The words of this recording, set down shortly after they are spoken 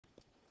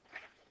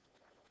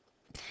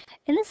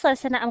In this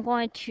lesson, I'm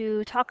going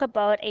to talk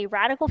about a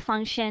radical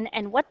function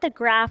and what the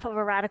graph of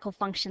a radical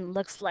function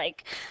looks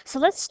like. So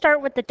let's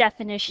start with the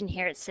definition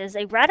here. It says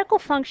a radical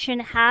function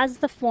has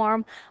the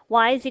form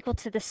y is equal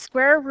to the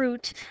square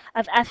root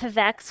of f of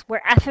x,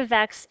 where f of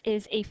x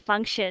is a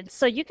function.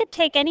 So you could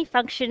take any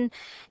function,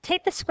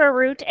 take the square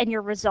root, and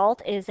your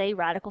result is a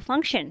radical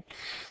function.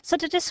 So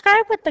to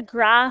describe what the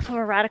graph of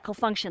a radical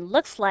function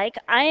looks like,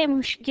 I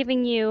am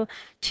giving you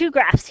two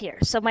graphs here.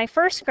 So my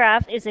first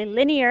graph is a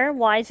linear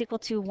y is equal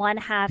to 1/2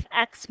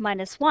 x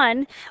minus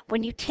 1.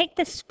 When you take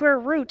the square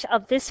root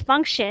of this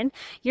function,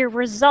 your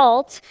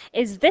result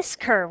is this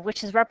curve,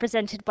 which is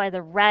represented by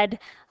the red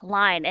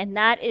line, and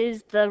that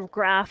is the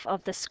graph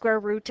of the square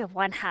root of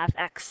 1/2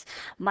 x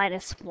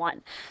minus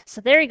 1. So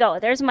there you go.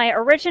 There's my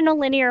original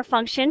linear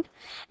function,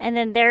 and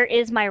then there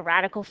is my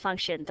radical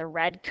function, the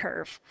red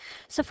curve.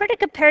 So for to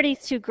compare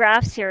these two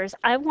graphs here,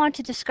 I want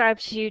to describe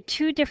to you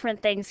two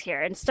different things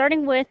here, and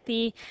starting with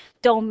the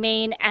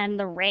domain and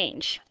the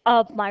range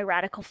of my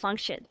radical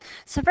function.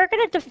 So if we're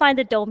going to define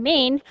the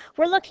domain,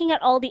 we're looking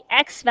at all the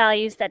x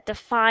values that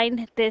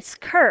define this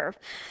curve.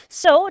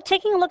 So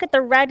taking a look at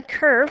the red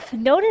curve,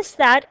 notice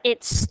that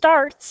it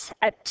starts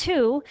at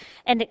 2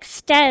 and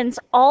extends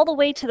all the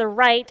way to the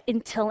right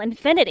until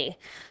infinity.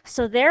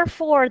 So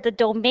therefore, the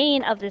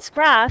domain of this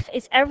graph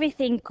is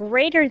everything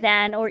greater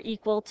than or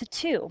equal to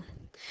 2.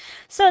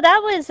 So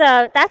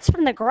that's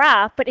from the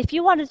graph, but if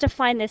you wanted to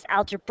find this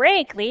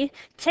algebraically,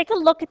 take a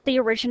look at the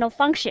original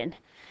function.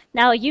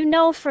 Now you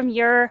know from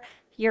your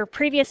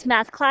previous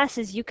math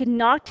classes you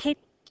cannot take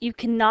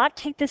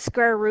the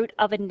square root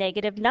of a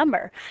negative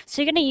number.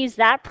 So you're going to use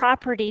that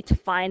property to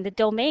find the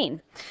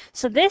domain.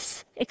 So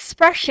this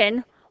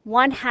expression,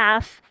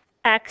 1/2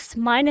 x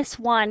minus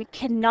 1,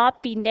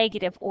 cannot be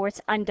negative or it's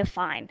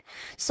undefined.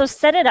 So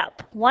set it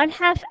up.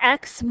 1/2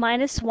 x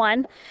minus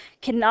 1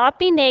 cannot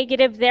be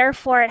negative,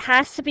 therefore it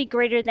has to be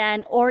greater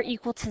than or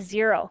equal to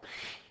 0.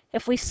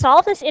 If we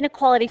solve this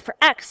inequality for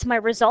x, my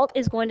result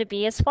is going to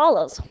be as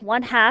follows.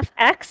 1/2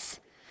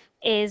 x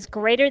is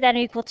greater than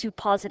or equal to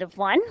positive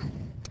 1.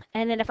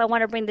 And then if I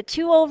want to bring the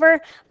 2 over,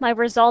 my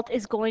result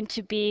is going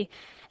to be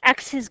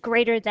x is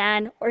greater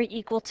than or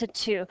equal to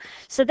 2.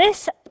 So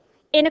this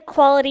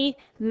inequality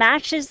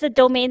matches the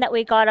domain that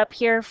we got up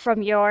here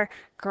from your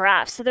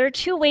graph. So there are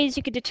two ways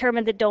you could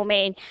determine the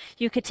domain.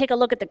 You could take a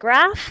look at the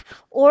graph,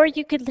 or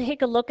you could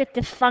take a look at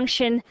the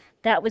function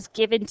that was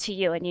given to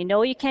you. And you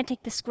know you can't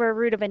take the square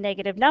root of a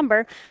negative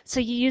number, so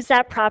you use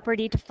that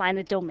property to find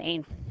the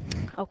domain.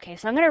 Okay,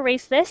 so I'm going to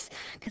erase this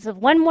because of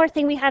one more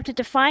thing we have to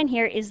define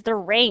here is the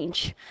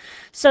range.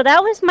 So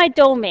that was my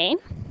domain.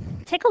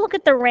 Take a look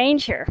at the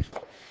range here.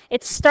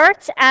 It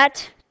starts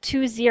at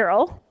 2,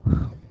 0.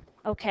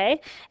 Okay,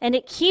 and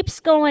it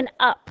keeps going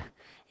up.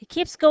 It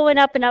keeps going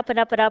up and up and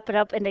up and up and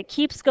up, and it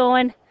keeps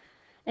going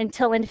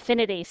until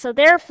infinity. So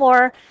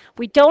therefore,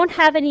 we don't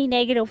have any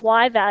negative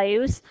y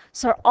values,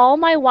 so all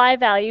my y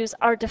values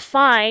are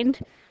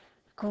defined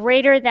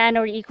greater than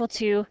or equal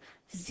to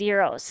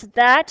 0. So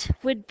that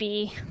would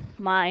be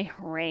my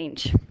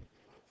range.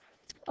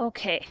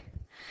 Okay.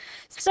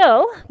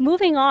 So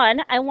moving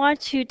on, I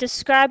want to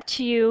describe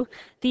to you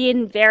the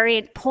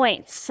invariant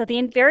points. So the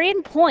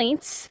invariant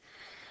points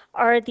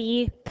are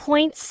the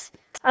points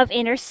of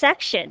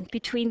intersection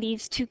between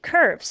these two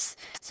curves.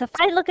 So if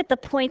I look at the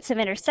points of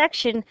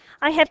intersection,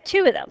 I have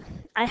two of them.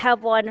 I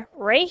have one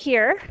right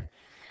here,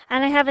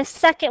 and I have a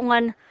second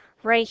one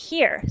right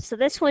here. So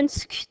this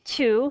one's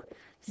 2,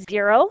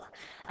 0,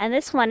 and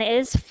this one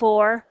is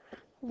 4,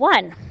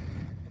 1.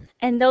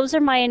 And those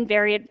are my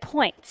invariant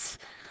points.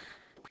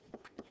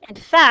 In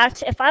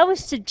fact, if I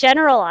was to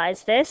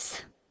generalize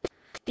this,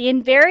 the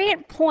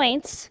invariant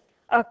points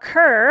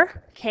occur,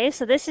 okay,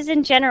 so this is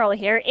in general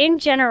here. In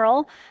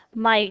general,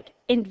 my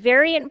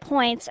invariant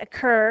points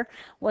occur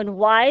when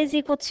y is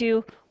equal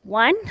to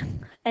 1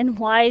 and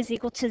y is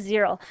equal to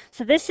 0.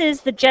 So this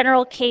is the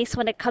general case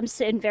when it comes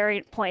to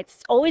invariant points.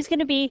 It's always going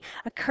to be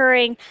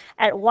occurring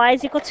at y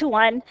is equal to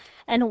 1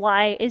 and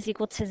y is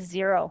equal to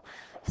 0.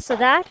 So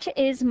that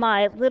is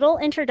my little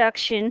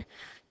introduction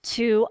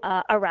to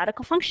a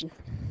radical function.